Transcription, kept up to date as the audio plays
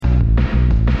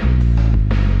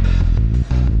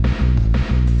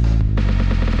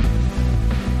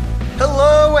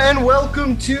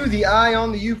Welcome to the Eye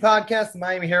on the U podcast, the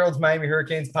Miami Herald's Miami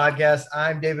Hurricanes podcast.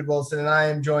 I'm David Wilson, and I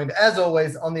am joined, as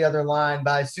always, on the other line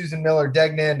by Susan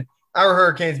Miller-Degnan, our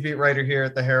Hurricanes beat writer here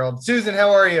at the Herald. Susan, how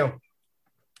are you?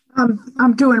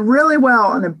 I'm doing really well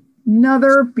on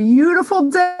another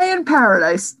beautiful day in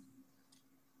paradise.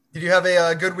 Did you have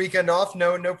a good weekend off?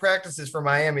 No practices for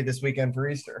Miami this weekend for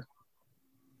Easter.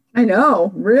 I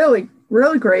know, really,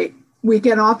 really great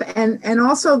weekend off, and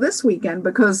also this weekend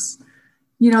because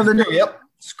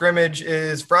scrimmage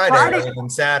is Friday rather than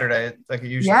Saturday like it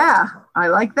usually. Yeah, I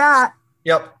like that.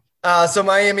 Yep. So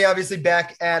Miami obviously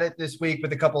back at it this week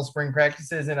with a couple of spring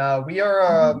practices, and we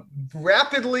are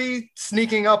rapidly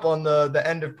sneaking up on the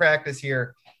end of practice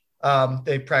here.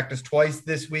 They practiced twice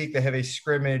this week. They have a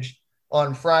scrimmage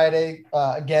on Friday.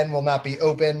 Again, will not be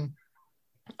open,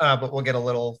 but we'll get a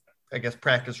little, I guess,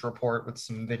 practice report with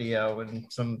some video and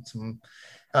some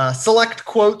select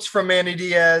quotes from Manny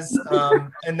Diaz.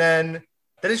 And then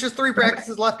is just 3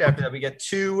 practices left after that. We get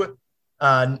 2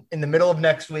 in the middle of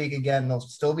next week. Again, they'll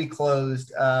still be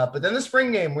closed. But then the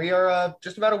spring game, we are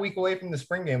just about a week away from the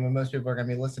spring game when most people are going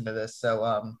to be listening to this.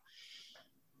 So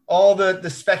all the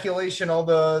speculation, all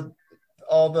the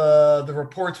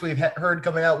reports we've heard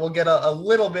coming out, we'll get a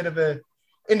little bit of an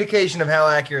indication of how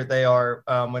accurate they are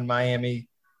when Miami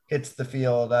hits the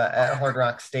field at Hard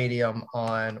Rock Stadium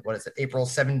on, April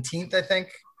 17th, I think,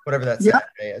 whatever that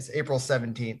Saturday is, April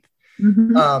 17th.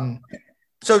 Mm-hmm.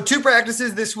 So 2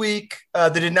 practices this week.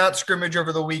 They did not scrimmage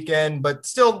over the weekend, but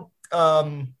still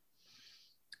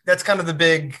that's kind of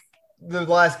the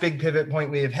last big pivot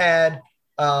point we have had.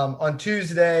 On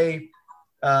Tuesday,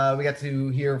 we got to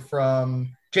hear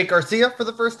from Jake Garcia for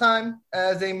the first time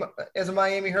as a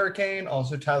Miami Hurricane,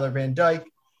 also Tyler Van Dyke,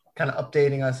 kind of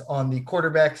updating us on the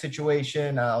quarterback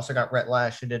situation. I also got Rhett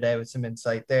Lashley today with some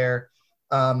insight there.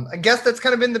 I guess that's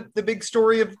kind of been the big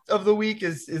story of the week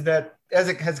is that, as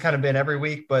it has kind of been every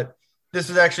week, but this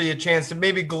was actually a chance to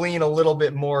maybe glean a little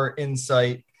bit more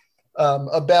insight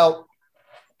about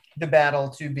the battle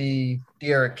to be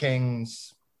D'Eriq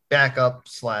King's backup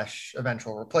 /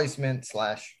 eventual replacement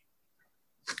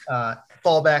 /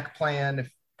 fallback plan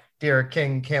if D'Eriq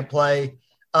King can't play.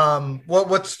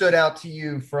 What stood out to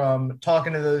you from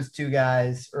talking to those 2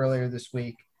 guys earlier this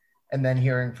week and then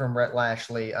hearing from Rhett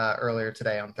Lashley earlier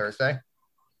today on Thursday?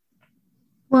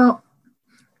 Well,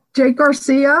 Jake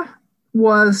Garcia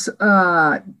was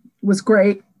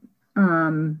great.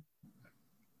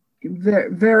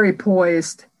 Very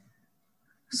poised,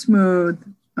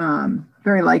 smooth,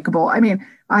 very likable. I mean,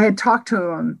 I had talked to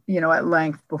him, at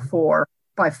length before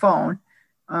by phone.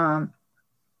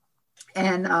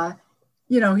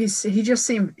 He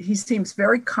seems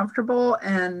very comfortable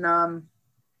and,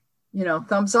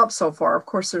 thumbs up so far. Of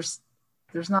course,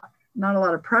 there's not a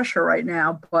lot of pressure right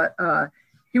now, but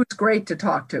he was great to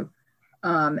talk to.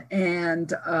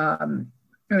 And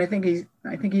I think he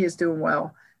is doing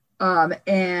well.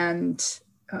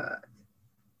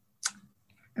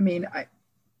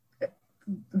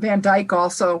 Van Dyke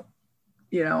also,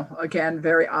 again,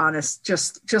 very honest,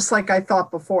 just like I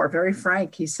thought before, very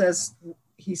frank. He says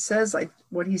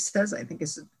what he says, I think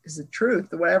is the truth.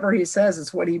 Whatever he says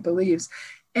is what he believes.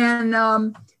 And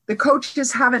the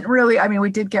coaches haven't really, we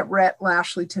did get Rhett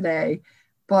Lashley today,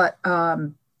 but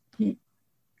he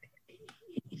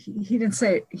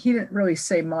didn't really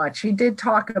say much. He did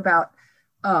talk about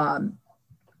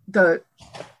the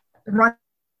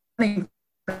running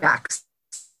backs,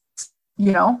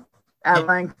 at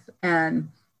length. And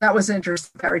that was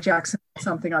interesting. Barry Jackson did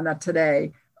something on that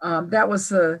today. That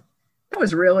was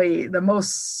really the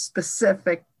most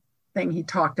specific thing he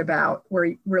talked about, where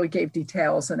he really gave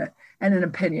details in it and an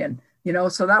opinion,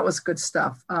 so that was good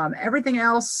stuff. Everything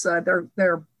else,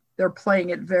 they're playing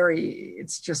it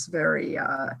it's just very,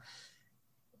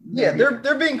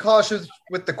 they're being cautious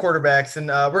with the quarterbacks. And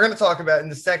we're going to talk about in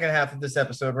the second half of this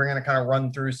episode, we're going to kind of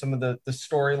run through some of the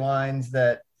storylines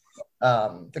that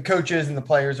the coaches and the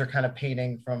players are kind of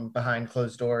painting from behind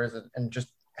closed doors and just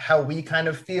how we kind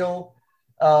of feel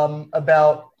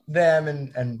about them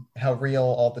and how real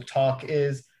all the talk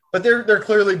is. But they're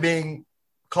clearly being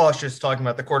cautious talking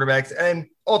about the quarterbacks, and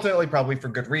ultimately probably for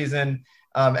good reason.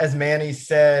 As Manny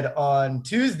said on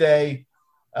Tuesday,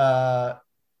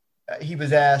 he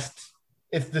was asked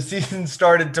if the season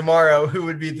started tomorrow, who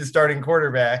would be the starting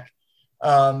quarterback?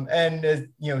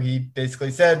 He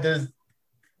basically said,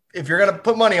 if you're going to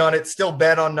put money on it, still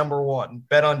bet on number 1,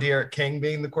 bet on D'Eriq King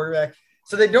being the quarterback.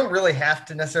 So they don't really have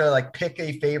to necessarily pick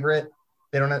a favorite.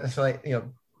 They don't necessarily,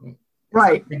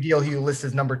 right. Big deal. He lists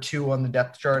as number 2 on the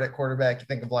depth chart at quarterback. You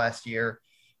think of last year.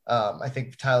 I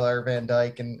think Tyler Van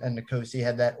Dyke and Nkosi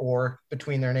had that or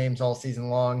between their names all season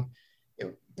long.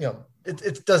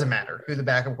 it doesn't matter who the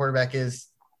backup quarterback is.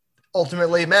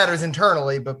 Ultimately, it matters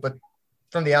internally, but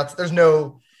from the outside, there's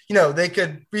no, they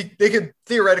could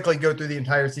theoretically go through the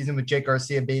entire season with Jake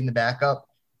Garcia being the backup,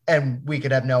 and we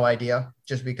could have no idea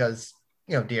just because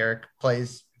De'Aaron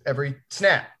plays every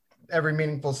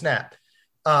meaningful snap.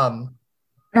 And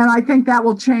I think that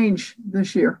will change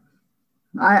this year.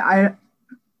 I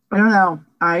don't know.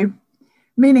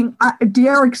 Meaning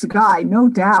De'Aaron's a guy, no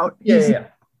doubt. Yeah.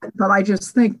 But I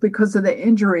just think because of the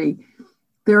injury,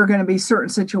 there are going to be certain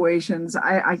situations.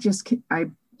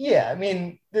 Yeah, I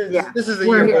mean, this is the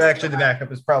year where actually the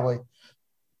backup is probably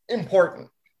important,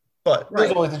 but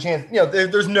there's always a chance.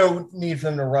 There's no need for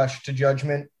them to rush to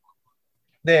judgment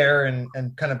there and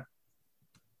kind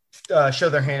of show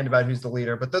their hand about who's the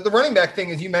leader. But the running back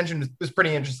thing, as you mentioned, was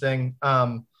pretty interesting.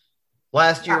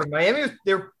 Last year, Miami was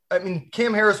there. I mean,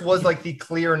 Cam Harris was like the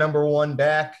clear number one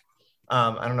back.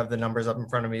 I don't have the numbers up in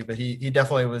front of me, but he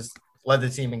definitely led the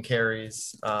team in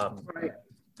carries. I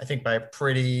think by a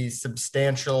pretty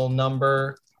substantial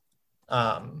number.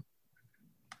 But,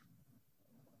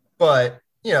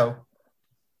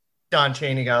 Don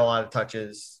Chaney got a lot of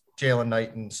touches. Jalen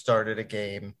Knighton started a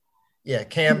game. Yeah,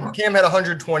 Cam had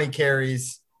 120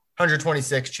 carries,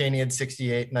 126. Chaney had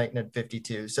 68. Knighton had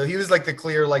 52. So he was like the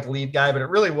clear lead guy, but it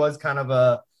really was kind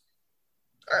of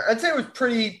I'd say it was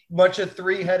pretty much a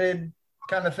three-headed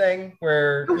kind of thing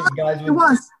where guys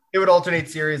would alternate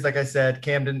series. Like I said,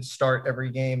 Cam didn't start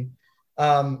every game.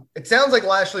 It sounds like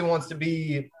Lashley wants to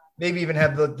maybe even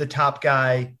have the top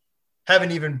guy have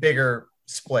an even bigger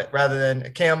split rather than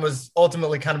Cam was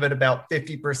ultimately kind of at about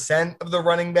 50% of the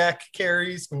running back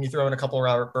carries when you throw in a couple of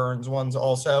Robert Burns ones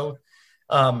also.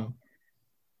 When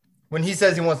he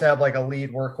says he wants to have like a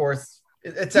lead workhorse,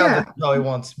 it sounds like he probably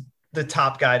wants the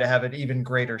top guy to have an even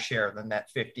greater share than that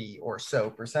 50 or so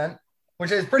percent,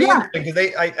 which is pretty interesting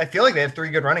because I feel like they have three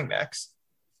good running backs.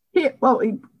 Yeah, well,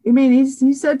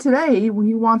 he said today he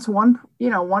wants one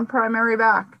primary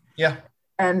back. Yeah.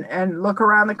 And look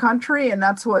around the country, and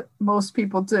that's what most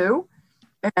people do.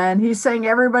 And he's saying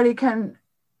everybody can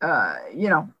have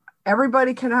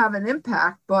an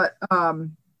impact, but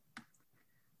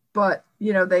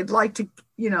they'd like to,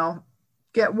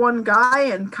 get one guy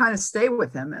and kind of stay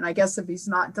with him. And I guess if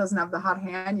doesn't have the hot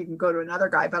hand, you can go to another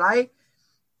guy. But I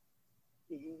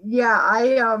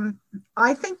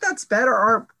think that's better.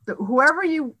 Or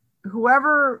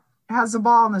whoever has the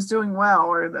ball and is doing well,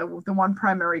 or the one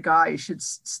primary guy you should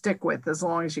stick with as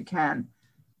long as you can.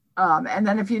 And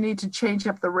then if you need to change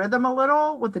up the rhythm a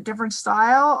little with a different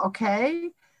style,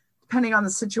 okay, depending on the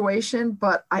situation.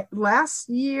 But last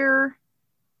year,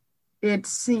 it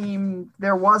seemed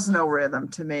there was no rhythm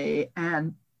to me,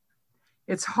 and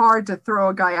it's hard to throw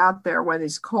a guy out there when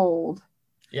he's cold.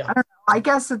 Yeah, I don't know. I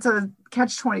guess it's a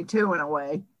catch-22 in a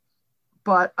way,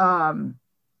 but and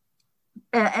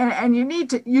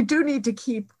you do need to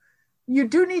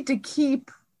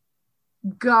keep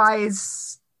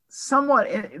guys somewhat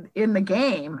in the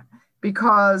game,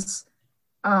 because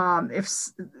I've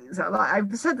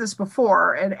said this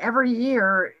before, and every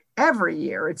year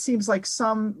it seems like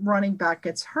some running back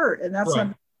gets hurt, and that's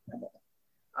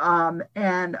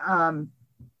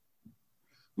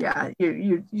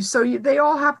they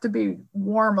all have to be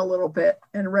warm a little bit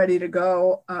and ready to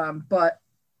go. But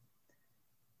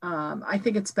I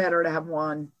think it's better to have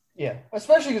one. Yeah,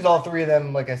 especially because all three of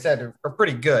them, like I said, are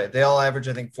pretty good. They all average,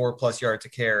 I think, 4+ yards a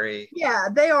carry. Yeah,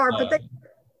 they are, but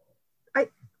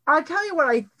I tell you what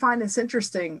I find this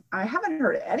interesting. I haven't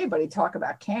heard anybody talk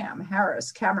about Cameron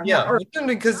Harris.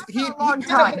 Because he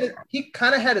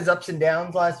kind of had his ups and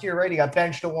downs last year, right? He got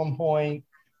benched at one point,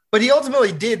 but he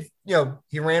ultimately did.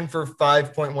 He ran for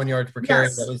 5.1 yards per carry.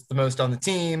 Yes. That was the most on the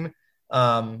team.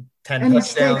 10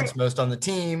 touchdowns, most on the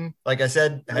team. Like I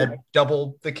said, had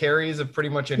double the carries of pretty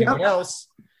much anyone else.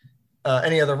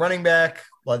 Any other running back,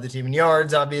 led the team in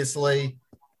yards, obviously.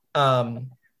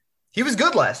 He was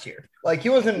good last year. Like, he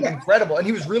wasn't incredible, and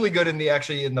he was really good in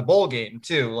the bowl game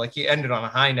too. Like, he ended on a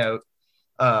high note.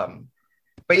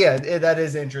 But yeah, that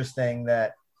is interesting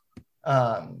that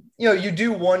you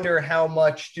do wonder how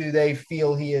much do they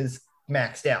feel he is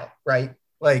maxed out, right?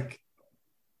 Like,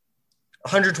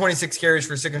 126 carries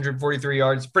for 643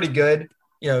 yards, pretty good.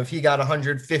 If he got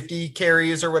 150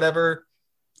 carries or whatever,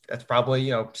 that's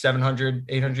probably 700,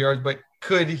 800 yards. But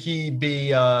could he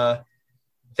be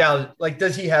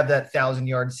does he have that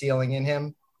 1,000-yard ceiling in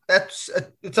him? It's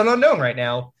an unknown right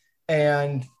now.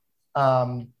 And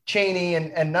Chaney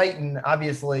and Knighton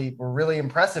obviously were really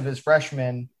impressive as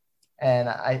freshmen. And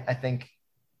I think,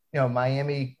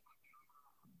 Miami,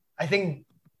 I think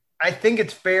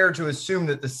it's fair to assume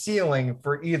that the ceiling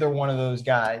for either one of those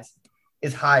guys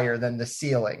is higher than the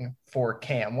ceiling for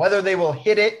Cam. Whether they will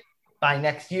hit it by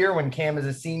next year when Cam is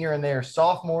a senior and they are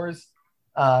sophomores,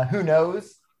 who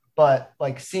knows? But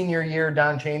like senior year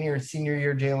Don Chaney or senior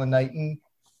year Jalen Knighton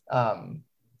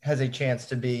has a chance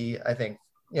to be, I think,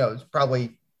 it's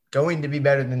probably going to be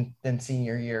better than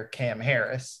senior year Cam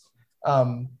Harris,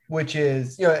 which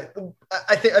is,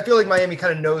 I feel like Miami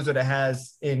kind of knows what it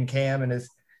has in Cam and is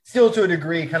still to a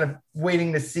degree kind of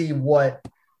waiting to see what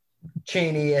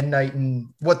Chaney and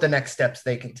Knighton, what the next steps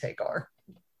they can take are.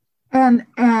 And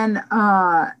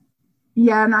I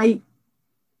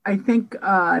think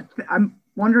I'm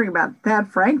wondering about Thad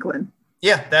Franklin.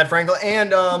 Yeah, Thad Franklin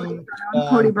and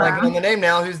Cody Brown. Blanking on the name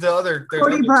now. Who's the other?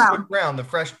 Cody Brown,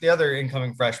 the other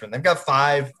incoming freshman. They've got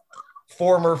 5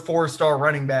 former 4-star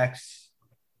running backs.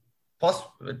 Plus,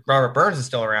 Robert Burns is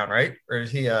still around, right? Or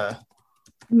is he?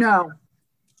 No.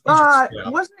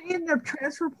 Wasn't he in the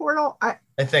transfer portal? I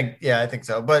think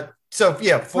so. But so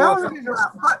yeah, 4.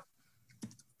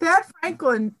 Thad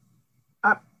Franklin,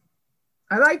 I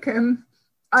like him.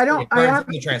 I don't. I have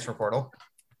in the transfer portal.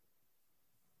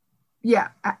 Yeah.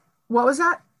 What was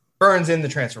that? Burns in the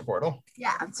transfer portal.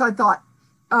 Yeah. So I thought,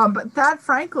 but Thad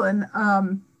Franklin,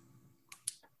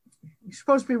 he's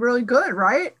supposed to be really good,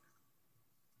 right?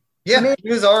 Yeah, he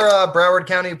was our Broward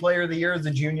County Player of the Year as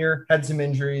a junior. Had some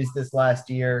injuries this last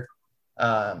year.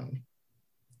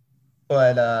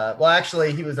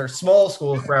 Actually, he was our small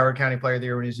school's Broward County Player of the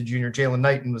Year when he was a junior. Jalen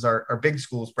Knighton was our big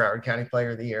school's Broward County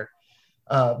Player of the Year.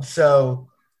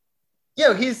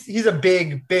 He's a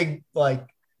big, like,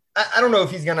 I don't know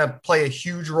if he's going to play a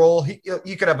huge role.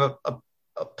 You could have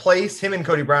a place. Him and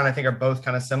Cody Brown, I think, are both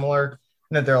kind of similar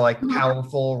in that they're like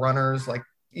powerful runners. Like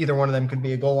either one of them could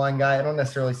be a goal line guy. I don't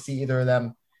necessarily see either of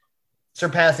them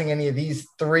surpassing any of these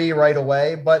 3 right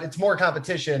away, but it's more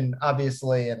competition,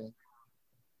 obviously. And,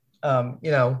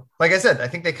 like I said, I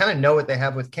think they kind of know what they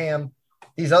have with Cam.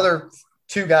 These other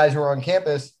 2 guys who are on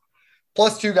campus,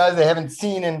 plus 2 guys they haven't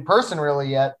seen in person really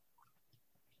yet,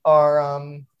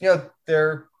 are,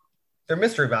 they're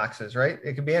mystery boxes, right?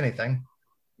 It could be anything.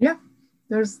 Yeah,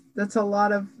 that's a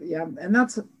lot of, and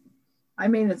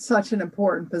it's such an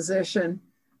important position.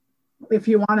 If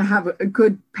you want to have a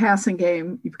good passing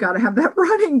game, you've got to have that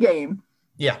running game.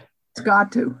 Yeah. It's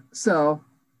got to. So,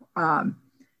 and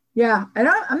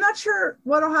I'm not sure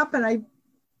what'll happen.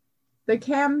 The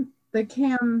Cam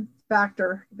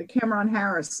factor, the Cameron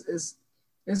Harris is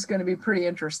going to be pretty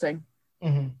interesting.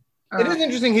 Mm-hmm. It is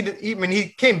interesting. He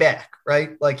came back,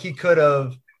 right? Like he could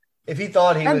have, if he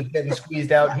thought he was getting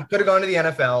squeezed out, he could have gone to the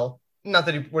NFL. Not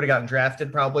that he would have gotten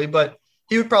drafted probably, but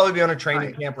he would probably be on a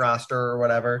training camp roster or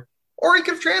whatever, or he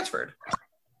could have transferred.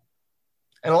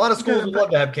 And a lot of schools would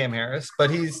love to have Cam Harris, but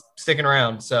he's sticking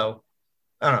around. So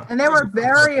I don't know. And they were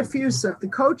very effusive. The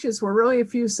coaches were really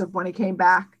effusive when he came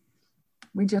back.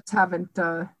 We just haven't,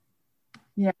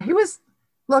 he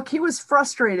was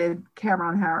frustrated,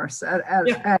 Cameron Harris,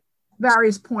 at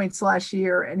various points last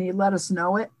year, and he let us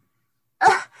know it.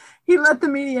 He let the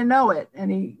media know it, and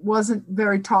he wasn't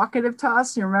very talkative to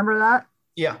us. You remember that?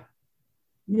 Yeah.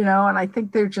 And I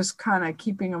think they're just kind of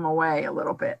keeping him away a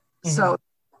little bit. Mm-hmm. So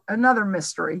another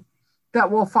mystery that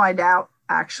we'll find out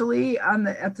actually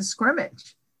at the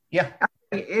scrimmage. Yeah.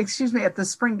 Excuse me, at the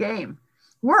spring game.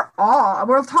 We'll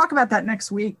talk about that next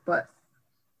week, but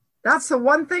that's the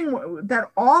one thing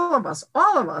that all of us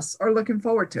are looking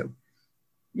forward to.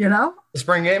 The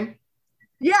spring game.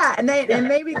 Yeah, and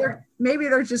maybe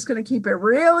they're just going to keep it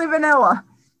really vanilla.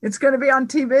 It's going to be on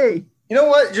TV. You know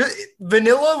what?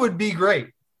 Vanilla would be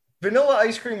great. Vanilla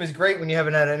ice cream is great when you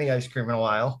haven't had any ice cream in a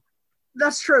while.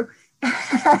 That's true.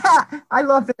 I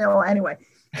love vanilla anyway,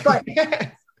 but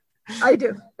I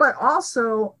do. But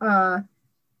also,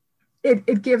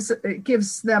 it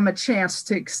gives them a chance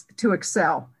to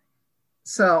excel.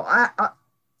 So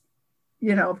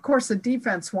of course, the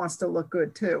defense wants to look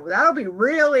good too. That'll be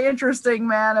really interesting,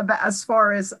 man. As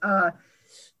far as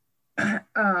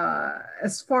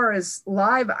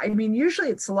live, I mean, usually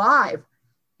it's live,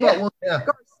 but we'll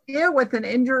Garcia with an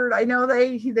injured. I know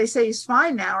they say he's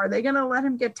fine now. Are they going to let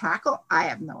him get tackled? I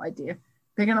have no idea.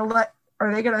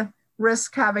 Are they going to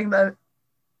risk having the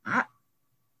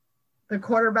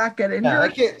quarterback get injured? I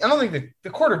don't think the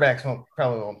quarterbacks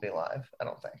probably won't be live. I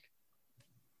don't think.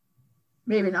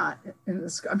 Maybe not in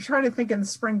this. I'm trying to think in the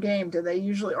spring game. Do they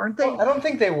usuly? Aren't they? I don't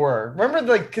think they were.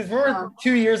 Remember, because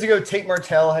 2 years ago, Tate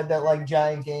Martell had that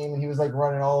giant game, and he was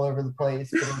running all over the place.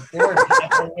 But they weren't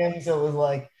tackling him, so it was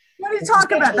like. What are you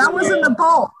talking about? That was in the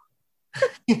bowl.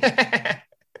 that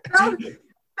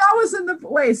was in the.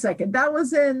 Wait a second. That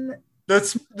was in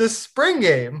the spring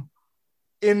game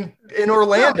in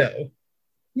Orlando.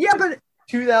 Yeah, but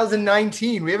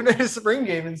 2019. We haven't had a spring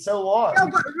game in so long. No,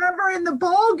 but remember in the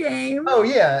ball game? Oh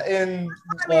yeah, in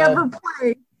we ever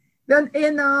played. Then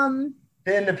in the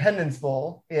Independence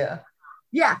Bowl. Yeah.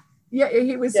 Yeah.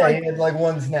 He was he had like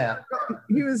one snap.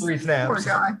 He was 3 snaps.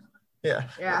 Poor guy. Yeah.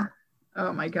 Yeah.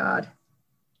 Oh my God.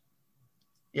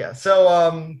 Yeah.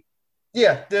 So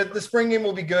the spring game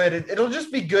will be good. It'll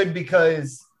just be good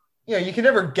because you can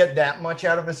never get that much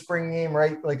out of a spring game,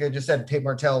 right? Like I just said, Tate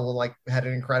Martell had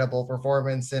an incredible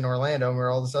performance in Orlando, where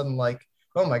all of a sudden, like,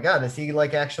 oh my God, is he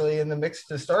like actually in the mix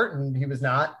to start? And he was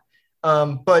not.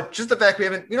 But just the fact we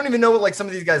don't even know what like some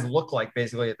of these guys look like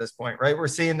basically at this point, right? We're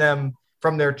seeing them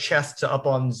from their chest to up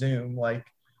on Zoom. Like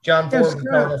John Forbes was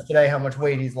telling us today how much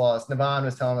weight he's lost. Navon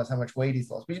was telling us how much weight he's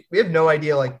lost. We have no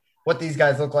idea like what these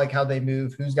guys look like, how they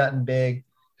move, who's gotten big,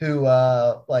 who's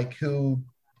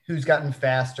gotten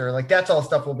faster. Like that's all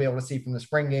stuff we'll be able to see from the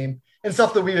spring game and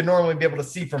stuff that we would normally be able to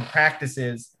see from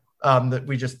practices that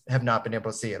we just have not been able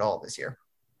to see at all this year.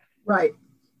 Right.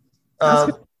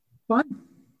 Fun.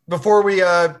 Before we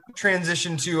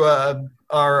transition to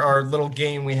our little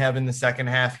game we have in the second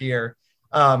half here,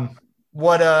 one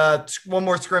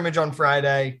more scrimmage on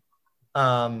Friday.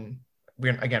 We're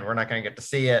not going to get to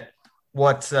see it.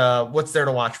 What's there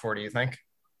to watch for, do you think?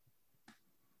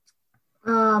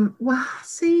 Well,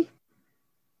 see,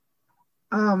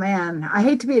 oh man, I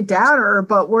hate to be a doubter,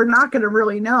 but we're not going to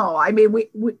really know. I mean,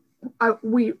 the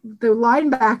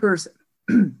linebackers,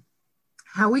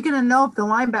 how are we going to know if the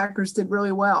linebackers did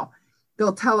really well?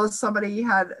 They'll tell us somebody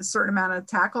had a certain amount of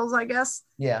tackles, I guess.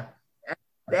 Yeah.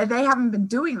 And they haven't been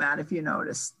doing that, if you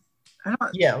notice.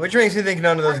 Yeah, which makes me think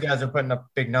none of those guys are putting up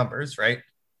big numbers, right?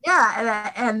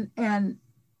 Yeah, and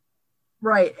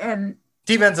right, and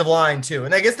defensive line too,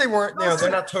 and I guess they weren't. They're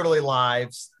not totally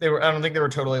live. I don't think they were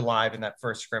totally live in that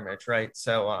first scrimmage, right?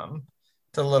 So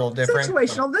it's a little different.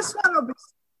 Situational. This one will be.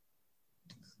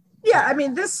 Yeah, I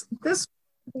mean this will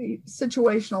be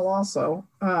situational also.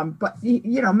 But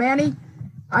Manny,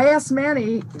 I asked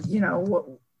Manny,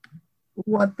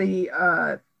 what the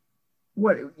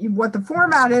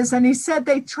format is, and he said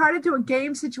they try to do a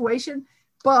game situation.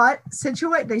 But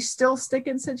they still stick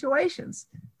in situations.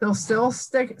 They'll still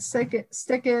stick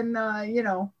in,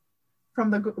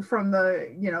 from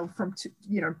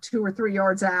 2 or 3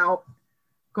 yards out,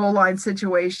 goal line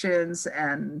situations.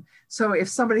 And so if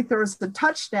somebody throws the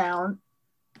touchdown,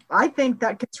 I think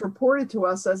that gets reported to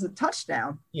us as a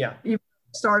touchdown. Yeah. You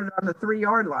started on the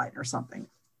 3-yard line or something.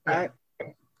 Right. Yeah.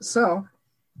 So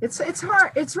it's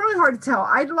hard. It's really hard to tell.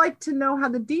 I'd like to know how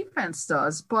the defense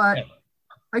does, but yeah.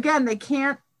 Again, they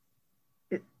can't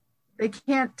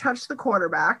touch the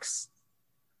quarterbacks.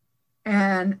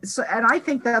 And I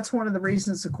think that's one of the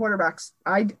reasons the quarterbacks,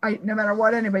 I no matter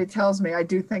what anybody tells me, I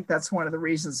do think that's one of the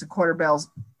reasons the quarterbacks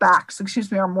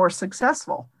are more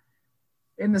successful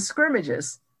in the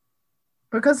scrimmages,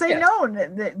 because they know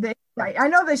I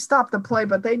know they stop the play,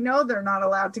 but they know they're not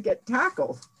allowed to get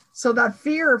tackled. So that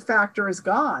fear factor is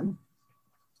gone.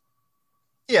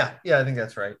 Yeah, I think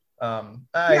that's right.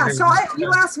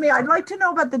 You asked me, I'd like to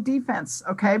know about the defense.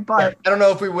 Okay. But I don't know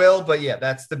if we will, but yeah,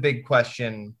 that's the big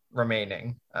question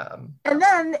remaining. And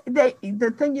then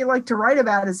the thing you like to write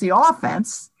about is the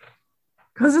offense,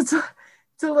 because it's a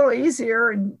little easier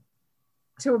and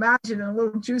to imagine and a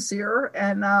little juicier.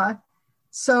 And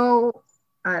so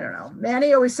I don't know.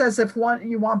 Manny always says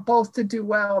you want both to do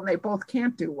well and they both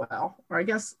can't do well, or I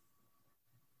guess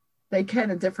they can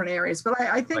in different areas. But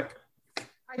I think. Right.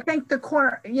 I think the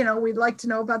corner, we'd like to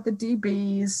know about the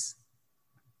DBs.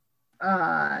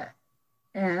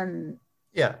 And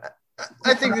yeah,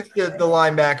 I think it's the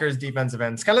linebackers, defensive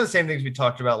ends, kind of the same things we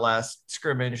talked about last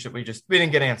scrimmage that we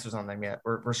didn't get answers on them yet.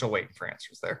 We're still waiting for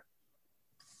answers there.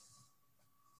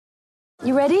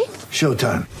 You ready?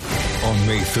 Showtime. On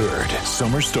May 3rd,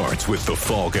 summer starts with The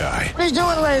Fall Guy. What are you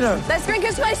doing later? Let's drink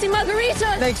a spicy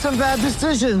margarita. Make some bad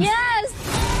decisions. Yes.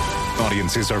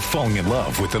 Audiences are falling in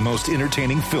love with the most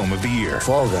entertaining film of the year.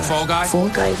 Fall Guy. Fall Guy? Fall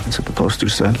Guy. That's what the poster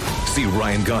said. See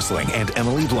Ryan Gosling and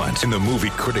Emily Blunt in the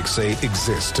movie critics say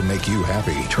exists to make you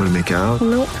happy. Trying to make it out?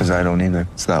 Nope. Because I don't either.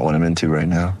 It's not what I'm into right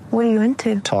now. What are you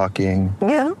into? Talking.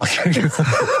 Yeah.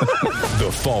 The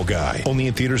Fall Guy. Only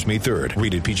in theaters May 3rd.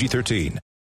 Rated PG-13.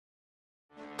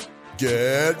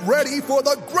 Get ready for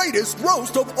the greatest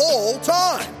roast of all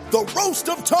time. The Roast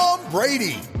of Tom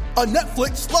Brady. A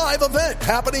Netflix live event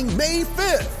happening May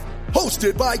 5th.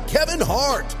 Hosted by Kevin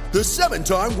Hart. The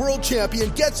 7-time world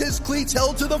champion gets his cleats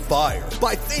held to the fire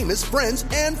by famous friends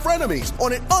and frenemies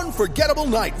on an unforgettable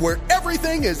night where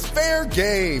everything is fair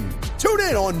game. Tune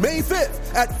in on May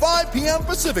 5th at 5 p.m.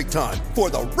 Pacific time for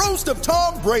the Roast of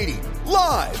Tom Brady.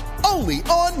 Live only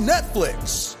on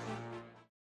Netflix.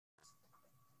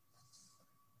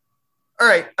 All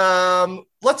right.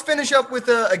 Let's finish up with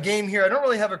a game here. I don't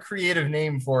really have a creative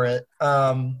name for it.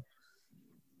 How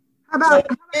about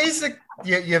basic?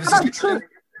 Yeah, you have a how about suggestion?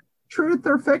 truth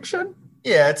or fiction?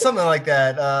 Yeah, it's something like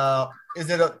that. Is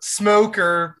it a smoke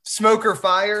or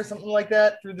fire? Something like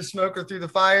that. Through the smoke or through the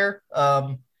fire.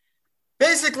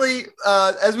 Basically,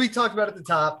 as we talked about at the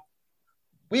top,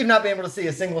 we've not been able to see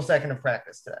a single second of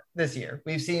practice this year.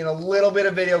 We've seen a little bit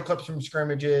of video clips from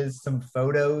scrimmages, some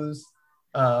photos,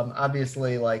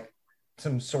 obviously like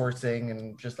some sourcing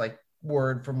and just like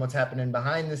word from what's happening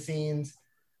behind the scenes.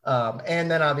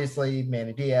 And then obviously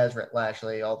Manny Diaz, Rhett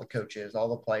Lashley, all the coaches, all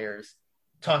the players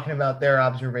talking about their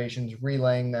observations,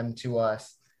 relaying them to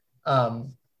us.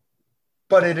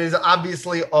 But it is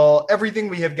obviously everything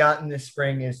we have gotten this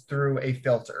spring is through a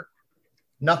filter.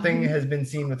 Nothing has been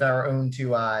seen with our own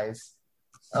two eyes.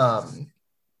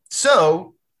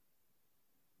 So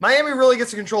Miami really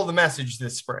gets to control the message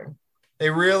this spring. They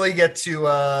really get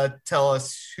to tell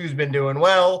us who's been doing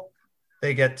well.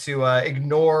 They get to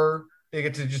they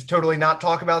get to just totally not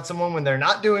talk about someone when they're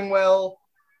not doing well.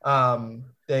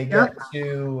 They get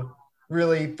to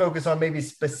really focus on maybe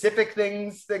specific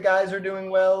things that guys are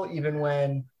doing well, even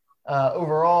when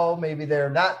overall maybe they're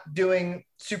not doing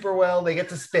super well. They get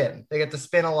to spin. They get to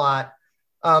spin a lot.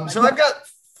 So I've got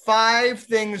 5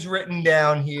 things written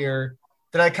down here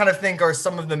that I kind of think are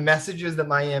some of the messages that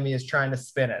Miami is trying to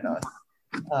spin at us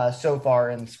so far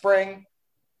in spring.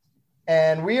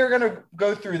 And we are going to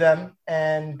go through them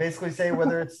and basically say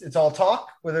whether it's all talk,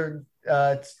 whether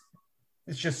it's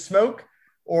just smoke,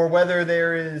 or whether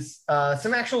there is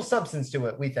some actual substance to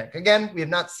it, we think. Again, we have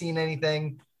not seen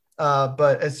anything.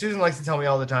 But as Susan likes to tell me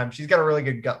all the time, she's got a really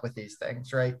good gut with these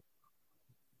things, right?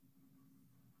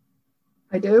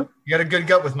 I do. You got a good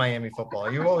gut with Miami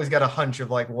football. You've always got a hunch of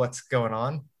like what's going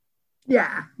on.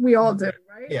 Yeah, we all do,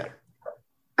 right? Yeah.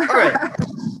 All right.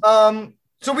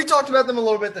 So we talked about them a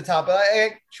little bit at the top. But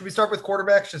should we start with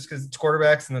quarterbacks just because it's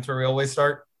quarterbacks and that's where we always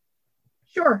start?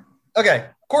 Sure. Okay,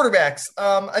 quarterbacks.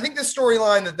 I think the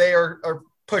storyline that they are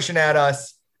pushing at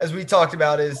us, as we talked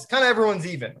about, is kind of everyone's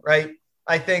even, right?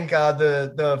 I think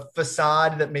the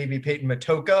facade that maybe Peyton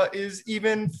Matoka is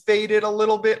even faded a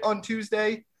little bit on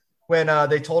Tuesday when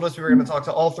they told us we were going to talk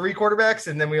to all 3 quarterbacks,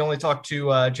 and then we only talked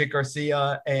to Jake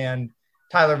Garcia and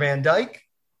Tyler Van Dyke.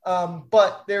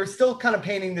 But they're still kind of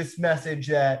painting this message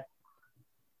that,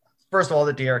 first of all,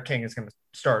 that D'Eriq King is going to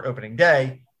start opening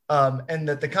day, and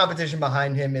that the competition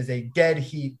behind him is a dead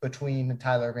heat between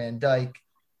Tyler Van Dyke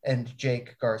and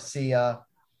Jake Garcia.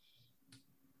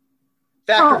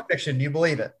 Fact or fiction? Do you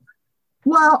believe it?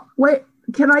 Well, wait,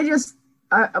 can I just,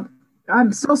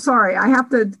 I'm so sorry. I have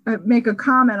to make a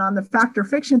comment on the fact or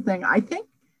fiction thing. I think,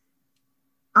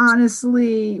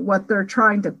 honestly, what they're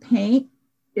trying to paint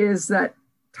is that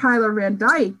Tyler Van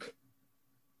Dyke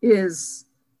is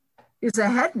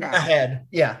ahead now. Ahead,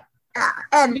 yeah.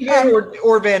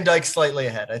 Or Van Dyke slightly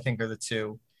ahead, I think, are the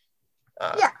two.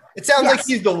 Yeah. It sounds like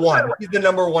he's the one. He's the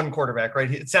number 1 quarterback,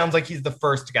 right? It sounds like he's the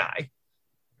first guy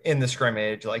in the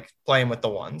scrimmage, like playing with the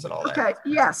ones and all that. Okay,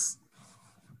 yes.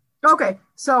 Okay,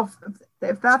 so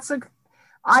if that's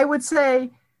I would say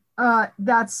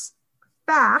that's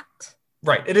fact.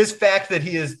 Right. It is fact that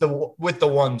he is with the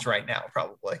ones right now,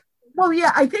 probably. Well,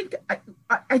 yeah, I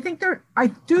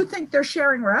do think they're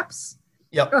sharing reps.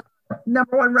 Yep.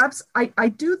 Number 1 reps. I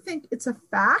do think it's a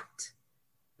fact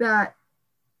that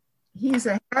he's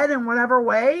ahead in whatever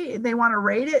way they want to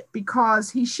rate it, because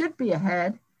he should be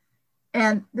ahead.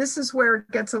 And this is where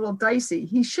it gets a little dicey.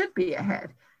 He should be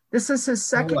ahead. This is his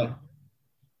second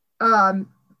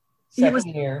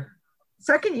year.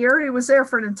 Second year. He was there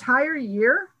for an entire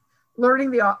year,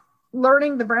 learning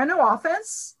the brand new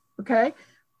offense. Okay.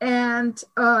 And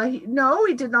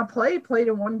he did not play. He played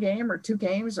in 1 game or 2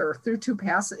 games or threw 2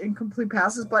 incomplete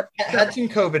passes, but had some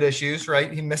COVID issues,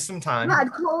 right? He missed some time. Had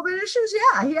COVID issues.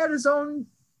 Yeah. He had his own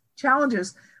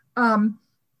challenges. The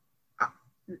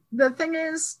thing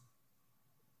is,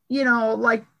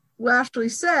 like Lashley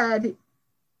said,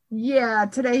 yeah,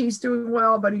 today he's doing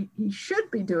well, but he should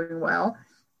be doing well.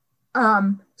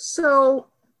 So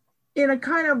in a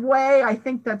kind of way, I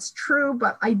think that's true,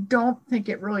 but I don't think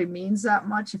it really means that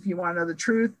much if you want to know the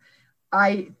truth.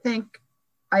 I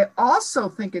also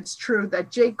think it's true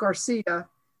that Jake Garcia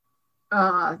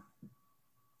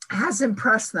has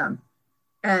impressed them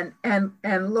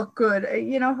and look good.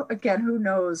 Again, who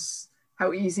knows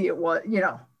how easy it was,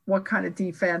 what kind of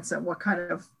defense and what kind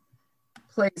of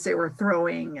plays they were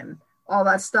throwing and all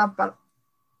that stuff. But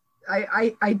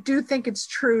I do think it's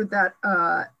true that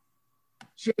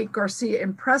Jake Garcia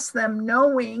impressed them,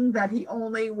 knowing that he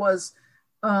only was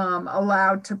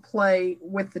allowed to play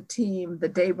with the team the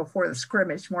day before the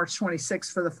scrimmage, March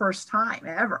 26th, for the first time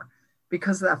ever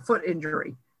because of that foot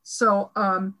injury. So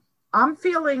I'm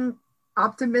feeling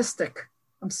optimistic.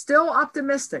 I'm still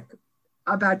optimistic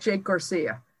about Jake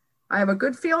Garcia. I have a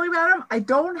good feeling about him. I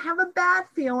don't have a bad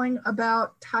feeling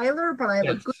about Tyler, but I have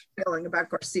a good feeling about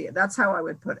Garcia. That's how I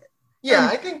would put it. Yeah,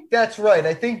 I think that's right.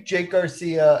 I think Jake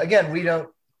Garcia, again, we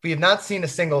have not seen a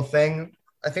single thing.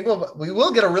 I think we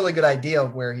will get a really good idea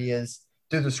of where he is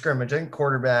through the scrimmage. I think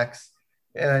quarterbacks,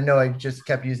 and I know I just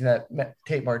kept using that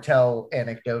Tate Martell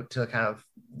anecdote to kind of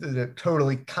that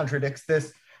totally contradicts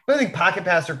this. But I think pocket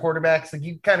passer quarterbacks, like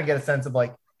you kind of get a sense of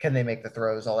like, can they make the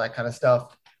throws, all that kind of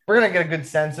stuff. We're going to get a good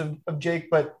sense of Jake,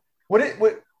 but what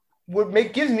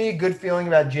gives me a good feeling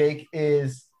about Jake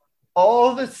is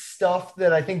all the stuff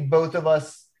that I think both of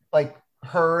us like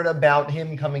heard about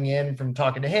him coming in from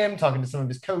talking to him, talking to some of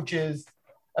his coaches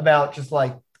about just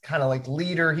like kind of like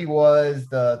leader he was,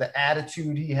 the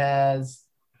attitude he has.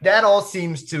 That all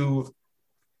seems to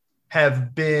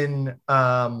have been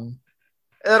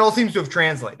that all seems to have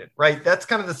translated, right? That's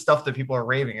kind of the stuff that people are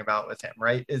raving about with him,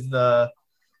 right? Is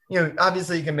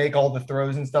obviously you can make all the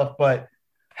throws and stuff, but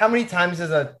how many times does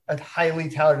a highly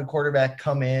talented quarterback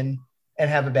come in and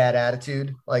have a bad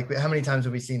attitude? Like how many times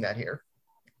have we seen that here?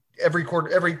 Every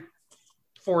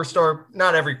 4-star,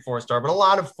 not every 4-star, but a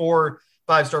lot of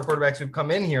 4-5-star quarterbacks who've come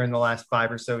in here in the last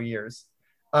 5 or so years.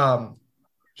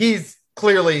 He's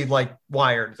clearly like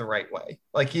wired the right way.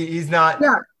 Like he's not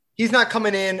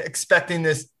coming in expecting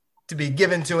this to be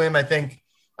given to him. I think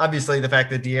obviously the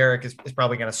fact that De'Eric is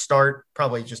probably going to start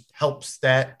probably just helps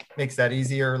that, makes that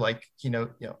easier. Like,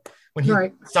 when he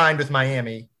signed with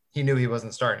Miami, he knew he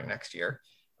wasn't starting next year.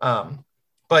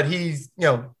 But he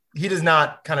does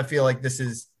not kind of feel like this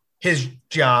is his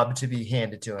job to be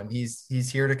handed to him.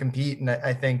 He's here to compete. And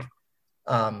I think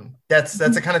that's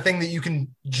the kind of thing that you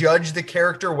can judge the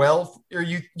character well, or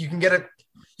you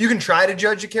can try to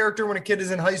judge a character when a kid is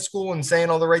in high school and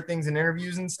saying all the right things in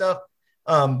interviews and stuff.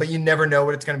 But you never know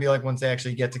what it's going to be like once they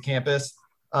actually get to campus.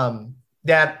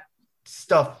 That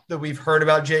stuff that we've heard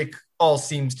about Jake all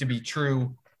seems to be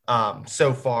true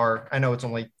so far. I know it's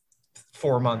only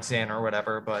 4 months in or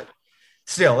whatever, but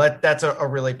still that's a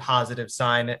really positive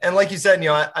sign. And like you said,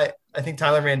 I think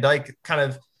Tyler Van Dyke kind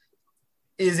of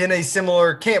is in a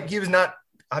similar camp. He was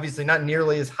obviously not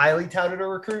nearly as highly touted a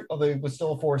recruit, although he was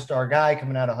still a 4-star guy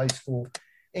coming out of high school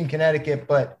in Connecticut.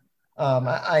 But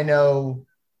I know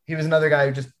he was another guy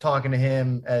who, just talking to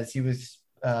him as he was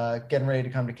getting ready to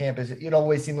come to campus, it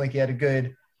always seemed like he had a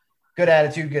good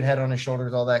attitude, good head on his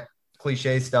shoulders, all that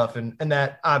cliche stuff. And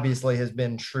that obviously has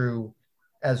been true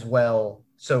as well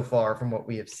so far from what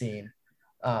we have seen.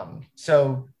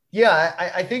 So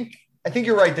yeah, I think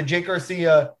you're right that Jake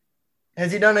Garcia,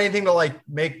 has he done anything to like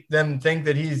make them think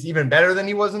that he's even better than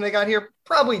he was when they got here?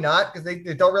 Probably not, because they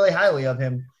thought really highly of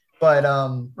him. But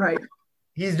right,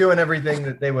 he's doing everything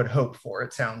that they would hope for,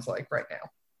 it sounds like, right now.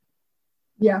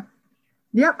 Yeah.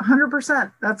 Yep,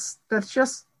 100%. That's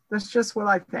just what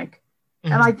I think.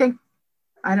 Mm-hmm. And I think,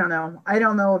 I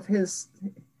don't know if his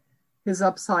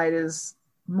upside is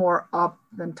more up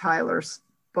than Tyler's,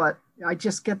 but I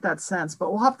just get that sense.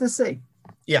 But we'll have to see.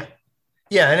 Yeah.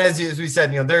 Yeah, and as we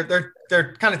said,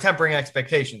 they're kind of tempering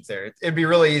expectations there. It'd be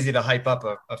really easy to hype up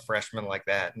a freshman like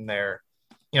that, and they're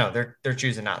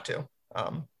choosing not to.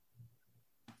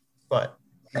 But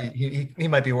he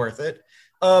might be worth it.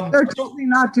 They're choosing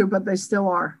not to, but they still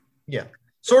are. Yeah,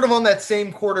 sort of on that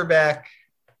same quarterback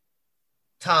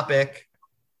topic,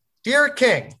 De'Eric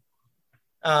King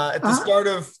at the start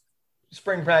of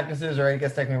spring practices, or I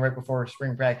guess technically right before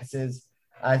spring practices,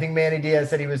 I think Manny Diaz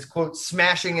said he was, quote,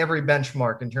 smashing every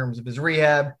benchmark in terms of his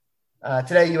rehab.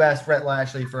 Today you asked Rhett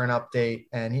Lashley for an update,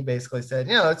 and he basically said,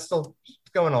 it's still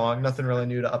going along. Nothing really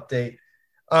new to update.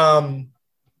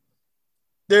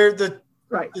 The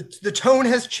tone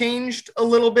has changed a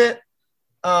little bit.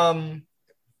 I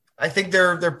think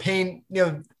they're painting,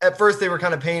 at first they were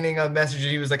kind of painting a message that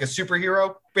he was like a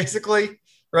superhero, basically,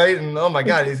 right? And oh my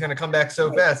God, he's going to come back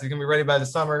so fast. He's going to be ready by the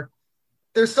summer.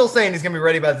 They're still saying he's going to be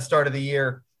ready by the start of the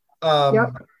year.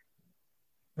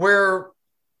 Where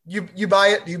you buy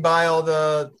it? Do you buy all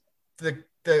the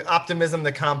optimism,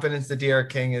 the confidence that De'Eric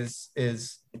King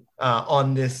is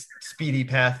on this speedy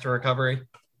path to recovery?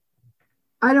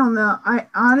 I don't know. I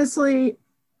honestly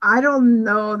don't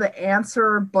know the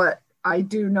answer, but I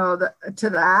do know that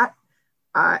to that.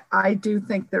 I do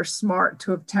think they're smart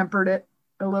to have tempered it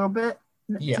a little bit.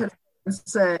 Yeah.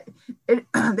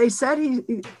 They said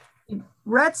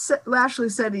Rhett Lashley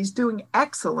said he's doing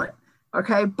excellent.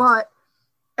 Okay. But,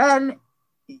 and,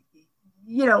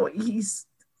 he's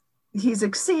he's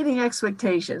exceeding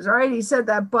expectations, right? He said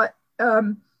that, but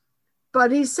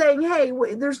he's saying, hey,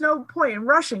 there's no point in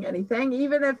rushing anything,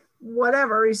 even if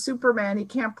whatever, he's Superman, he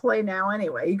can't play now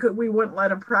anyway. We wouldn't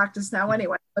let him practice now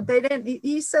anyway. But they didn't.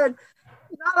 He said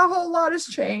not a whole lot has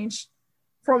changed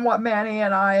from what Manny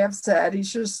and I have said.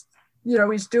 He's just,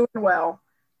 he's doing well.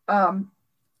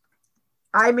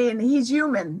 I mean, he's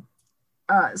human.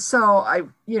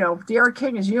 So D'Eriq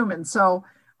King is human. So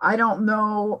I don't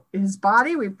know his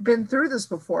body. We've been through this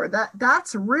before.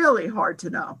 That's really hard to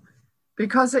know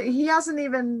because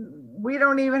we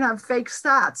don't even have fake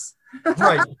stats.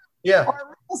 Right. Yeah.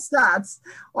 Or real stats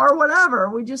or whatever.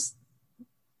 We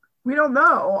don't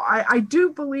know. I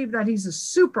do believe that he's a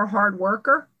super hard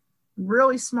worker,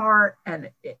 really smart,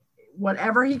 and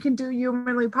whatever he can do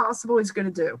humanly possible, he's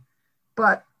going to do.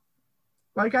 But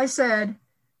like I said,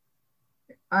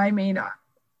 I mean,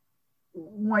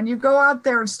 when you go out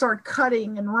there and start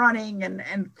cutting and running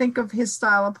and think of his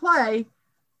style of play,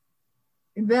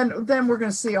 then we're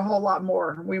going to see a whole lot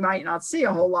more. We might not see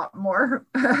a whole lot more.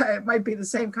 It might be the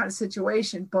same kind of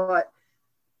situation, but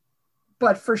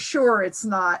for sure, it's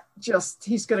not just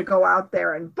he's going to go out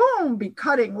there and boom, be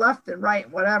cutting left and right,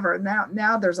 whatever.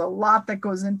 Now there's a lot that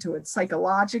goes into it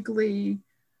psychologically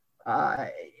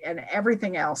and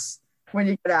everything else when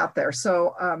you get out there.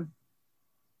 So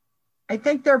I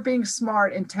think they're being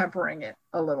smart in tempering it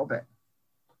a little bit.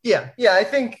 Yeah. I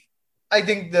think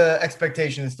the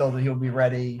expectation is still that he'll be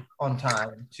ready on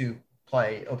time to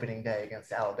play opening day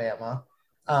against Alabama.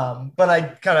 But I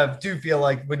kind of do feel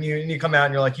like when you come out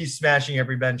and you're like, he's smashing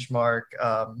every benchmark,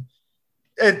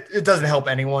 it doesn't help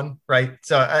anyone, right?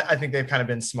 So I think they've kind of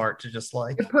been smart to just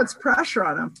like it puts pressure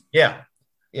on him. Yeah.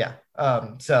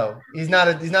 So he's not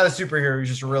a superhero. He's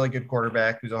just a really good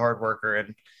quarterback who's a hard worker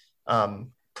and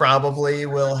probably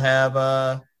will have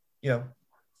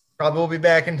probably will be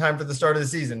back in time for the start of the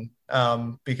season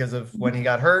because of when he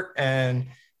got hurt and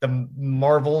the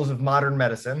marvels of modern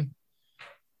medicine.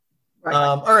 Right.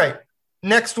 All right.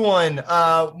 Next one.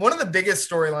 One of the biggest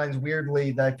storylines,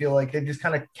 weirdly, that I feel like they just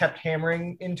kind of kept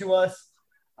hammering into us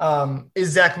is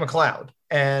Zach McCloud.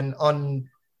 And on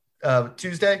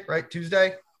Tuesday,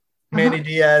 Manny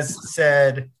Diaz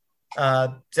said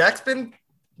Zach's been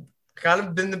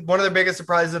one of their biggest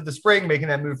surprises of the spring, making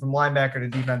that move from linebacker to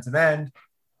defensive end.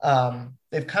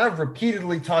 They've kind of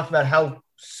repeatedly talked about how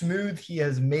smooth he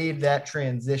has made that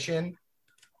transition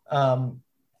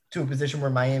to a position where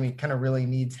Miami kind of really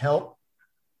needs help.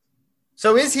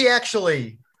 So is he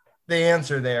actually the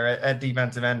answer there at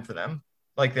defensive end for them?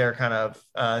 Like they're kind of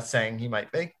saying he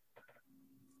might be?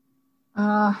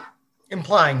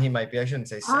 Implying he might be. I shouldn't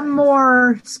say saying. I'm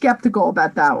more skeptical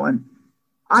about that one.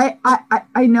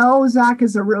 I know Zach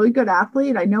is a really good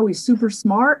athlete. I know he's super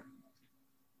smart.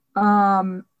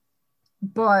 But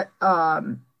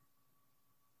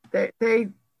they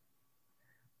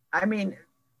I mean,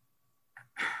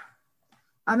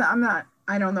 I'm not,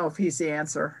 I don't know if he's the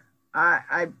answer.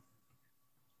 I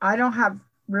don't have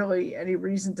really any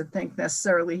reason to think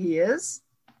necessarily he is,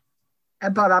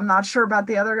 but I'm not sure about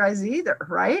the other guys either.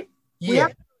 Right. Yeah.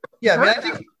 I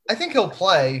mean, I think he'll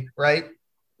play, right?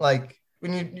 Like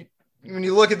when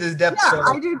you look at this depth. Yeah,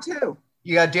 I do too.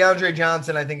 You got DeAndre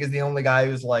Johnson, I think is the only guy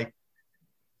who's like,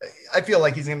 I feel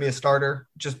like he's going to be a starter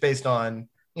just based on,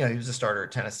 he was a starter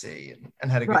at Tennessee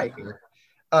and had a good year.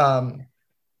 And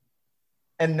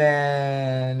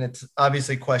then it's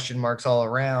obviously question marks all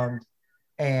around.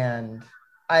 And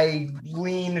I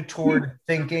lean toward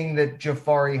thinking that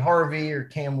Jafari Harvey or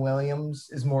Cam Williams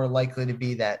is more likely to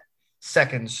be that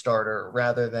second starter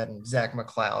rather than Zach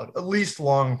McCloud, at least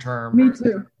long-term. Me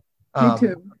too.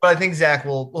 But I think Zach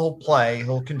will play.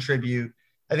 He'll contribute.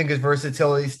 I think his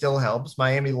versatility still helps.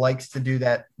 Miami likes to do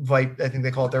that. I think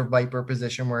they call it their Viper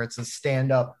position, where it's a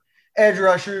stand-up edge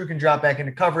rusher who can drop back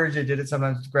into coverage. They did it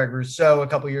sometimes with Greg Rousseau a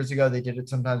couple years ago. They did it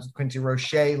sometimes with Quincy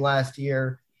Roche last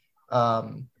year.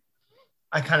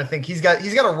 I kind of think he's got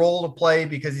a role to play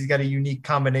because he's got a unique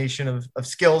combination of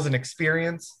skills and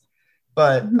experience.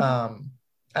 But I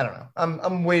don't know.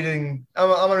 I'm waiting.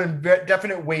 I'm on a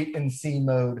definite wait and see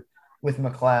mode with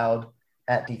McCloud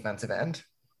at defensive end.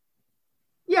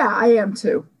 Yeah, I am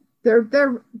too. They're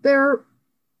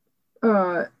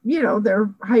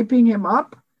hyping him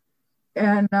up,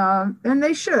 and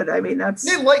they should. I mean,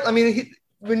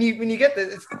 when you get